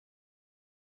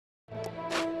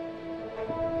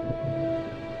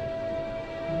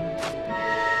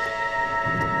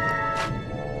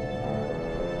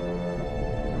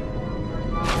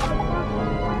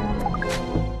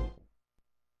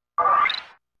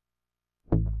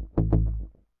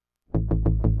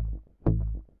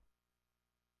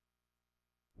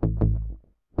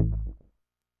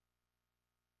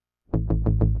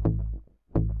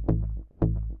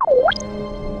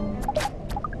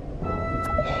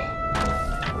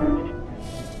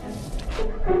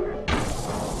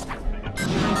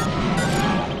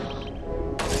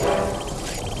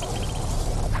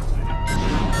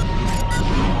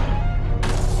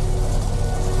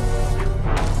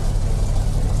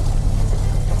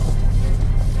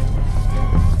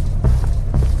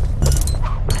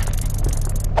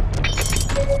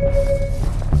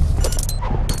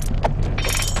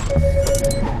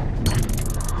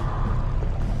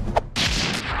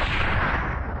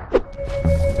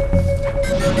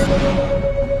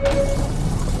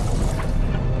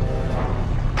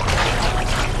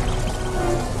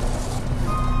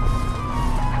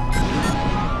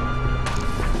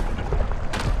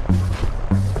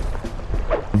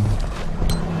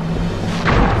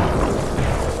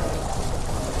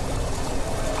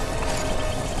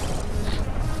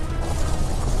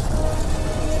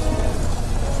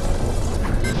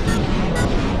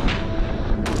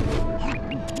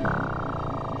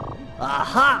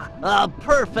Aha! A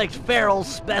perfect feral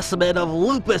specimen of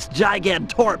Lupus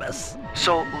gigantormus.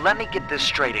 So let me get this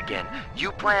straight again.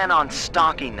 You plan on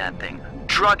stalking that thing,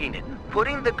 drugging it,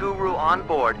 putting the guru on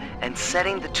board, and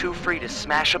setting the two free to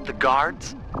smash up the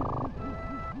guards?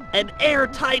 An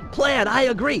airtight plan, I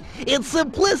agree. It's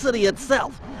simplicity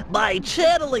itself. By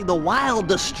channeling the wild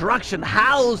destruction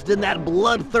housed in that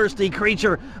bloodthirsty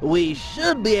creature, we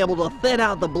should be able to thin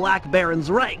out the Black Baron's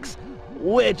ranks.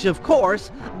 Which, of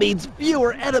course, means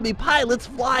fewer enemy pilots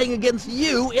flying against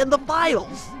you in the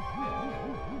finals.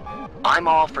 I'm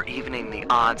all for evening the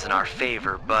odds in our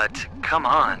favor, but come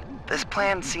on. This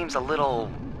plan seems a little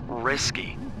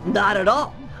risky. Not at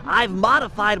all. I've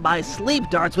modified my sleep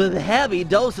darts with heavy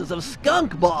doses of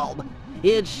skunk balm.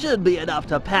 It should be enough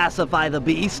to pacify the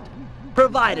beast,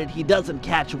 provided he doesn't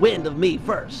catch wind of me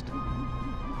first.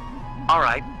 All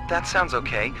right, that sounds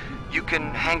okay. You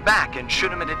can hang back and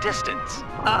shoot him at a distance.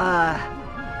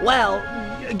 Well,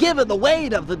 given the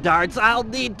weight of the darts, I'll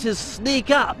need to sneak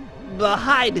up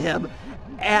behind him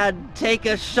and take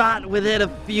a shot within a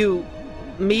few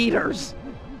meters.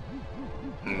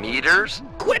 Meters?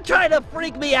 Quit trying to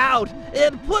freak me out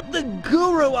and put the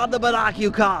guru on the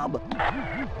binocucom.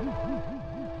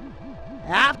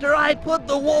 After I put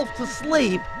the wolf to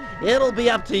sleep, it'll be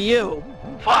up to you.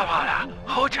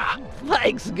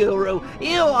 Thanks, Guru.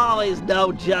 You always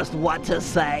know just what to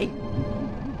say.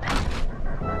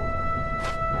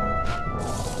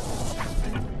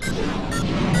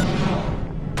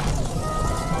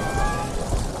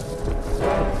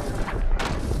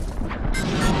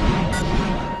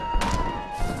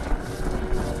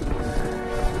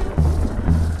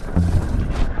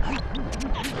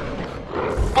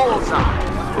 Bullseye!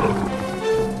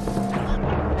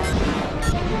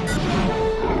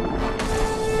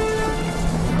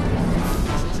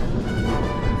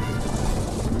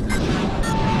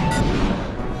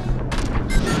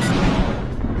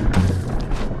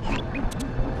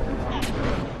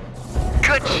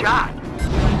 Good shot!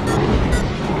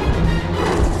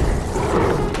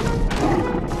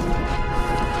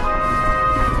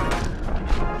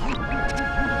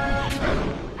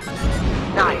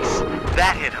 Nice!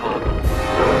 That hit home.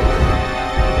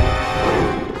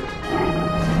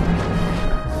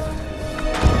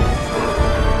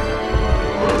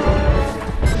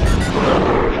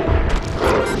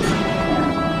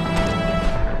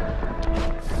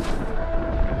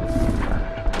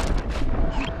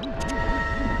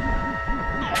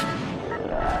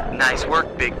 Nice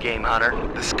work, big game hunter.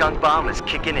 The skunk bomb is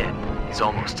kicking in. He's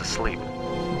almost asleep.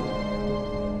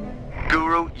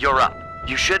 Guru, you're up.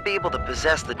 You should be able to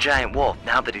possess the giant wolf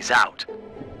now that he's out.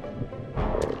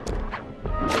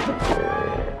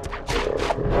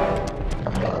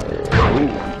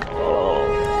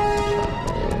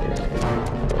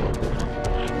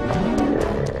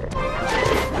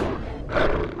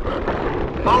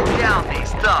 Mow down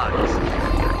these thugs.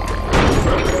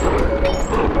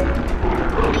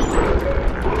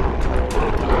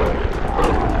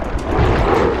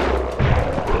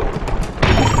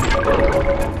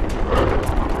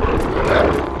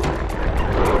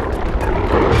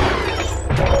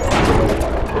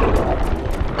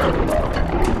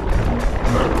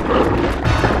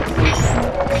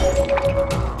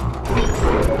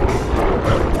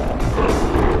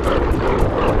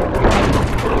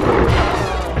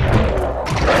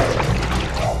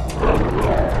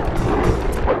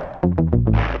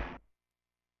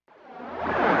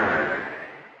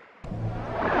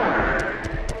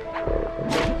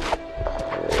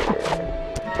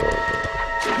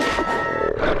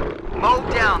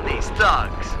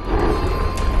 thugs.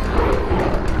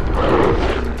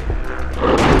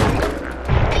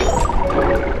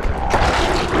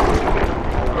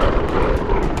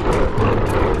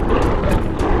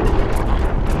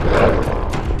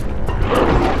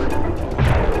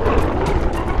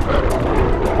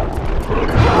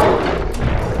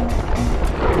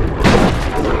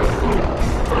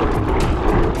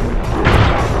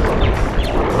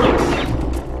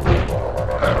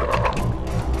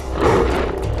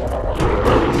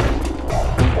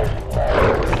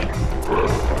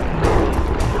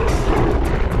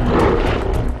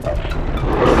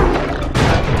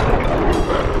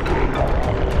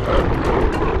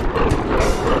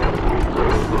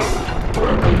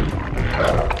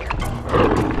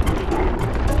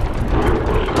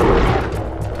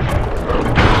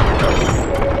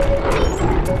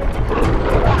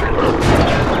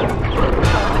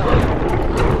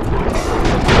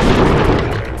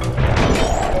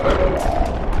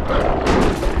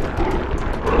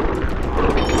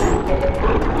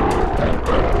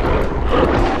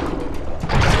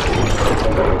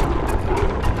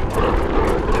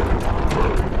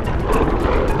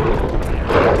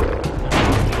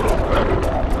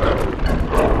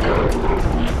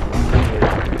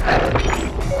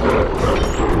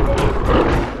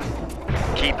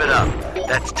 Keep it up.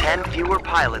 That's 10 fewer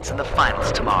pilots in the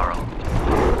finals tomorrow.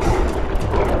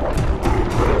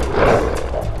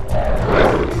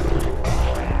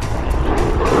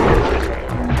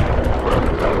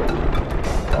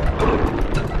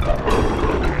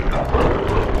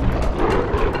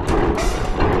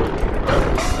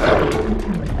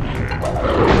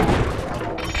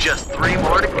 Just 3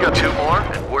 more to go. 2 more,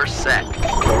 and we're set.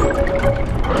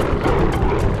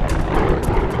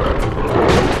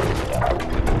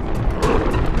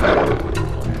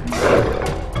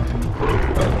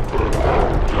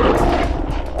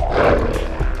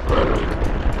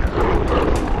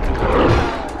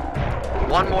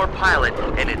 One more pilot,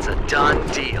 and it's a done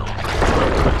deal.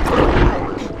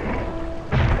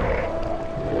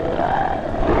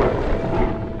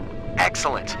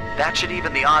 Excellent. That should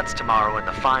even the odds tomorrow in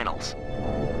the finals.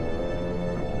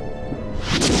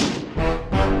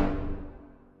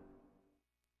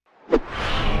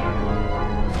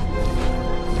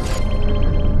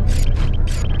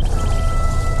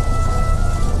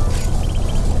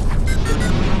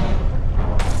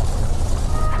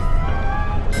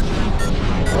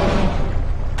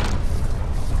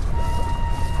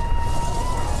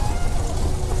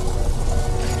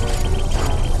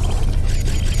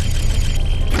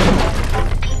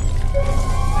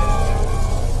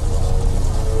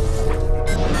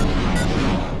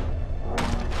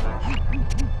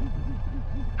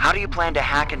 How do you plan to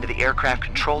hack into the aircraft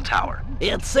control tower?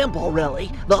 It's simple,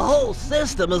 really. The whole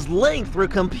system is linked through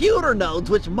computer nodes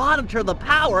which monitor the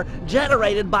power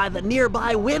generated by the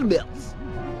nearby windmills.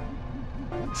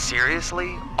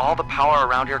 Seriously? All the power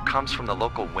around here comes from the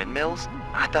local windmills?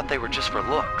 I thought they were just for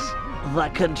looks. The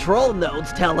control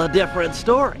nodes tell a different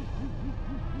story.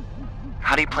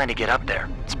 How do you plan to get up there?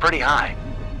 It's pretty high.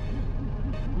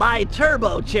 My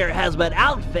turbo chair has been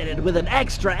outfitted with an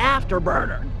extra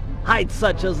afterburner. Heights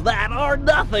such as that are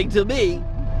nothing to me.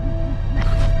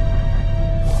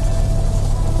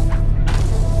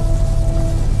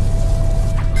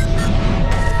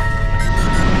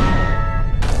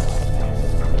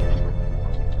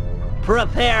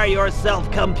 Prepare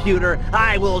yourself, computer.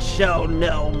 I will show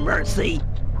no mercy.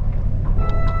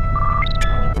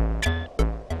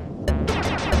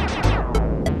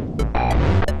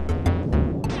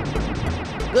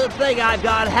 Good thing I've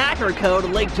got hacker code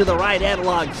linked to the right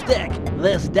analog stick.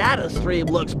 This data stream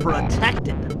looks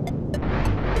protected.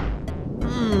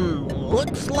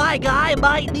 Looks like I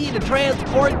might need to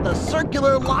transport the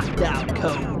circular lockdown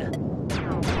code.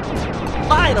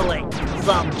 Finally,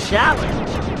 some challenge.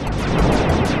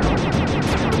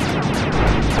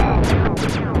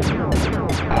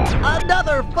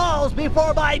 Another falls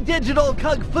before my digital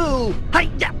kung fu.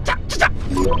 Hi-ya!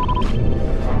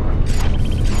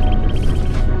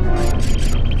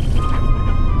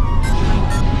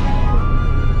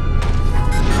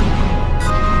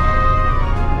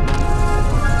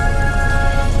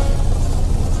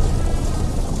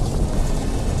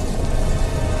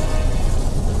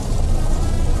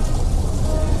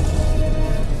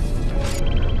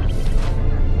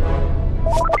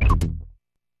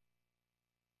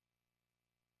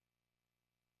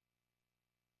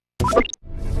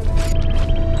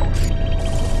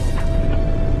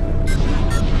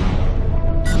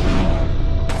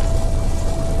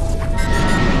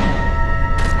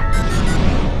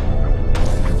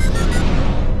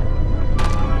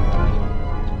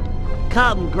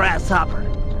 Come, grasshopper.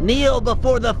 Kneel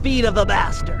before the feet of the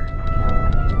master.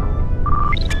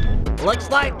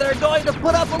 Looks like they're going to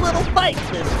put up a little fight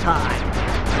this time.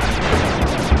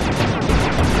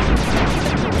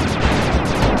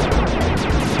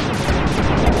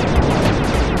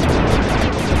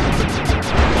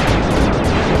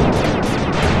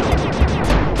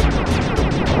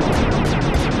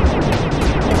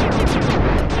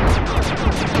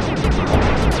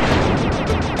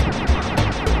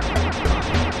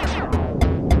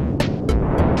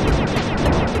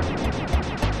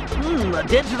 A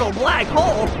digital black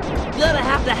hole? Gonna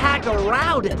have to hack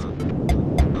around it.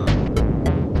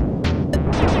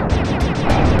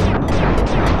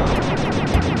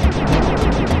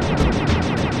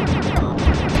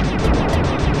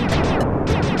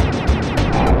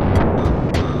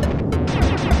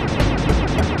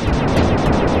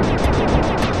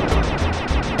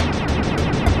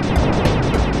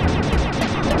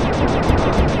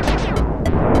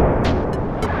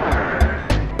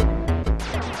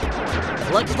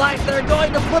 Looks like they're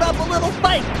going to put up a little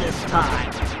fight this time.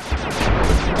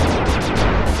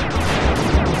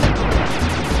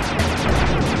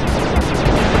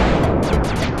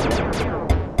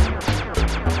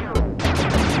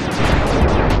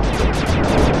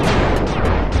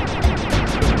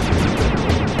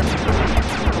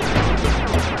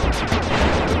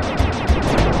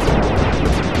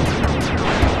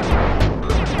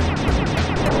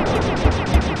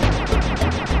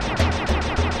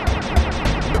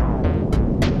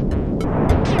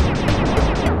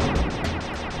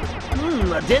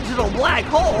 A digital black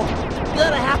hole?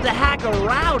 Gonna have to hack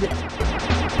around it.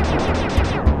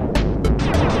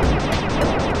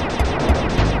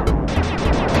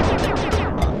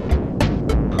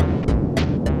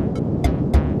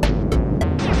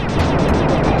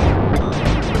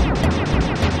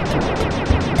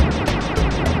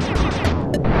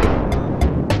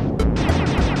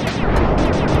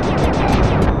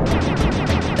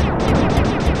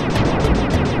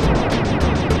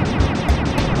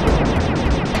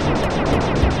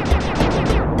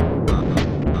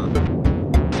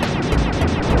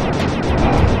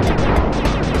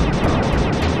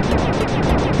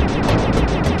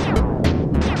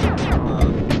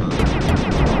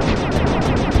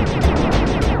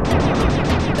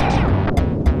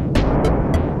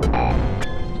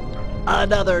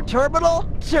 Another terminal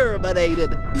terminated.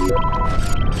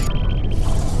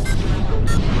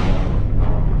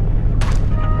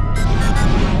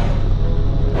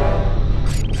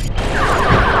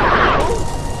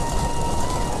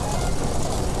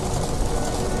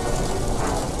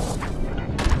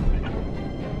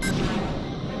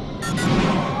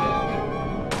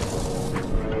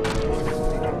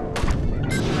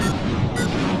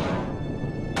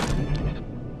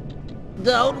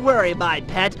 Don't worry, my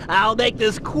pet. I'll make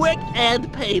this quick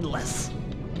and painless.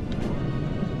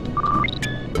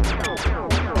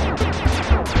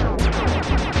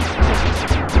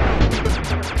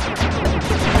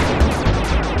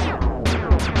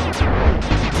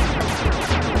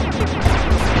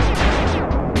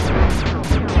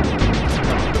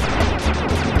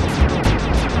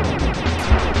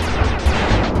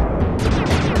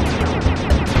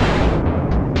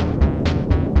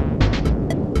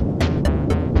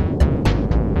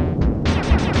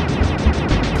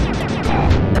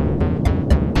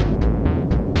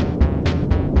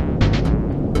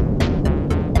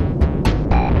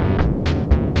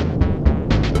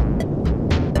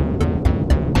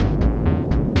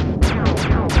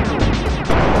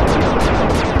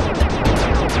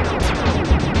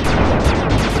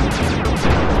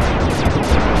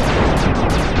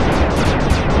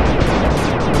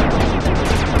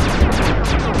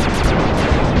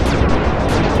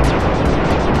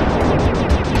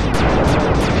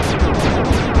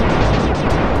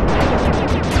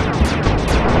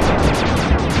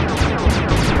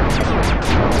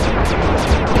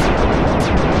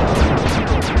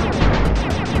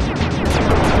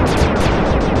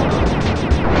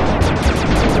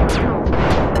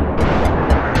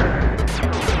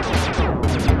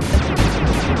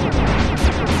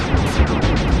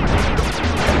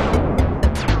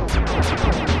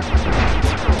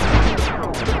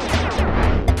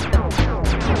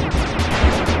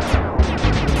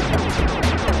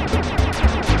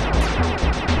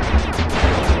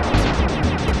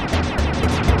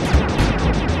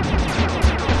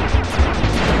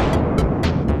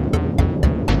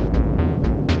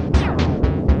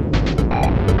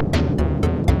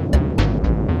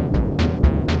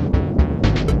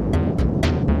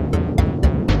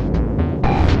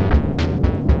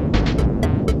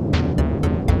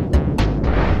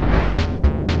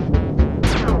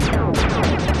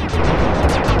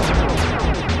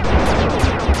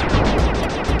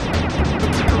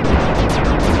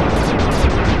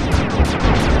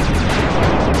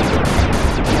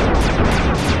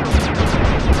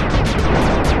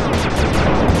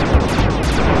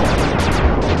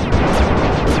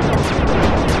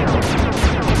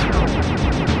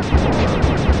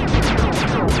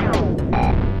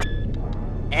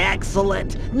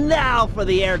 Now for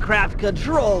the aircraft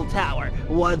control tower.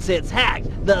 Once it's hacked,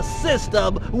 the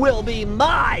system will be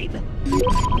mine.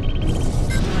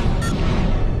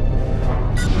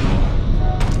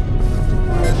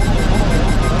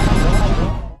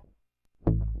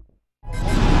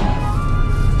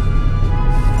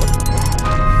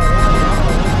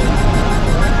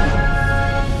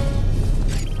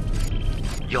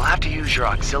 You'll have to use your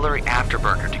auxiliary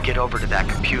afterburner to get over to that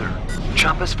computer.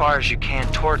 Jump as far as you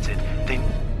can towards it, then...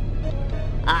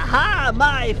 Aha!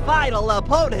 My final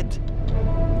opponent!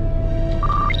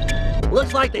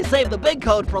 Looks like they saved the big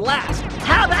code for last.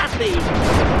 Have at me!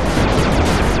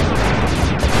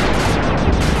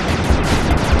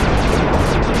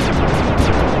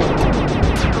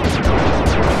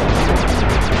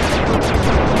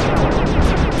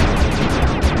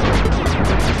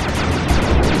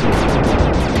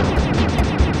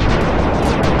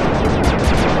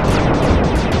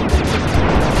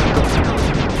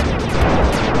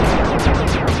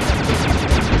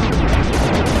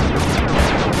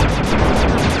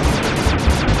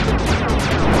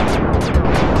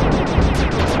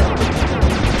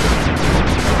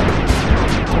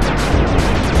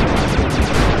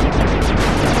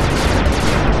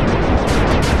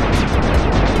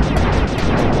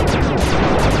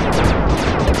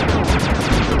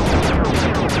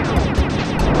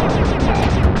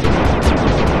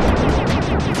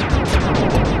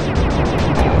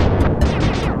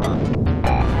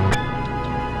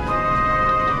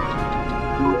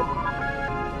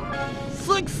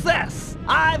 Success!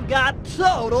 I've got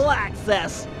total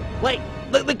access! Wait,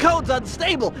 the code's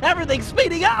unstable! Everything's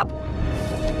speeding up!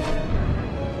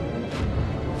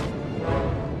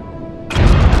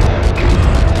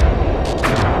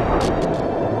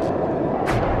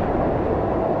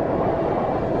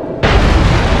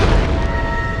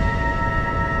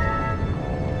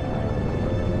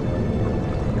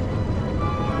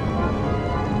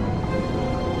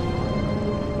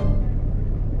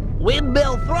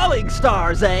 Windmill throwing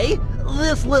stars, eh?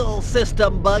 This little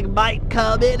system bug might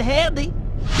come in handy.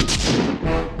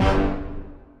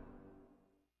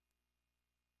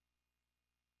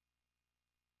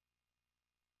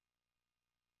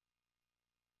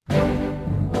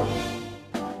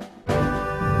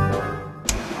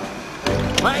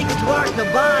 Thanks to our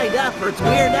combined efforts,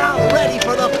 we're now ready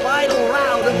for the final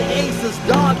round of the Aces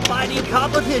dogfighting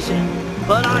competition.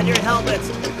 Put on your helmets,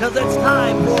 because it's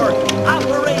time for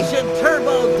Operation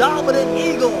Turbo Dominant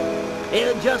Eagle.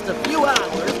 In just a few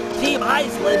hours, Team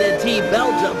Iceland and Team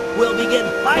Belgium will begin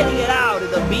fighting it out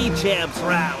in the B-Champs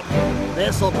round.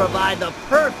 This will provide the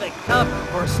perfect cover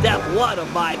for step one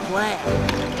of my plan.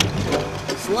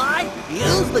 Sly,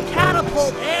 use the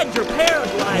catapult and your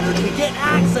paraglider to get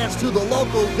access to the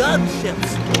local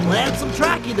gunships. Plant some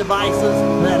tracking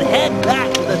devices, then head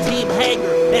back to the team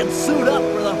hangar and suit up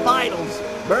for the finals.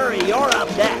 Murray, you're up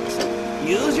next.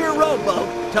 Use your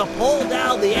rowboat to pull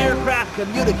down the aircraft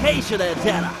communication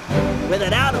antenna. With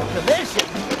it out of commission,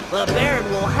 the Baron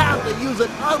will have to use an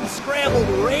unscrambled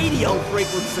radio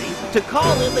frequency to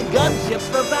call in the gunships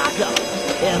for backup.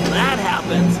 If that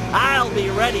happens, I'll be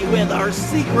ready with our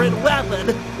secret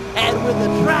weapon. And with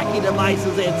the tracking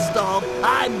devices installed,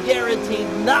 I'm guaranteed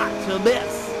not to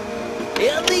miss.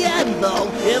 In the end,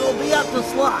 though, it'll be up to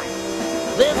Sly.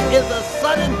 This is a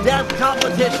sudden death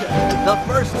competition. The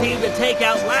first team to take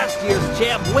out last year's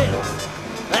champ wins.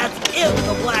 That's if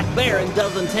the Black Baron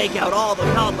doesn't take out all the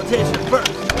competition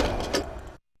first.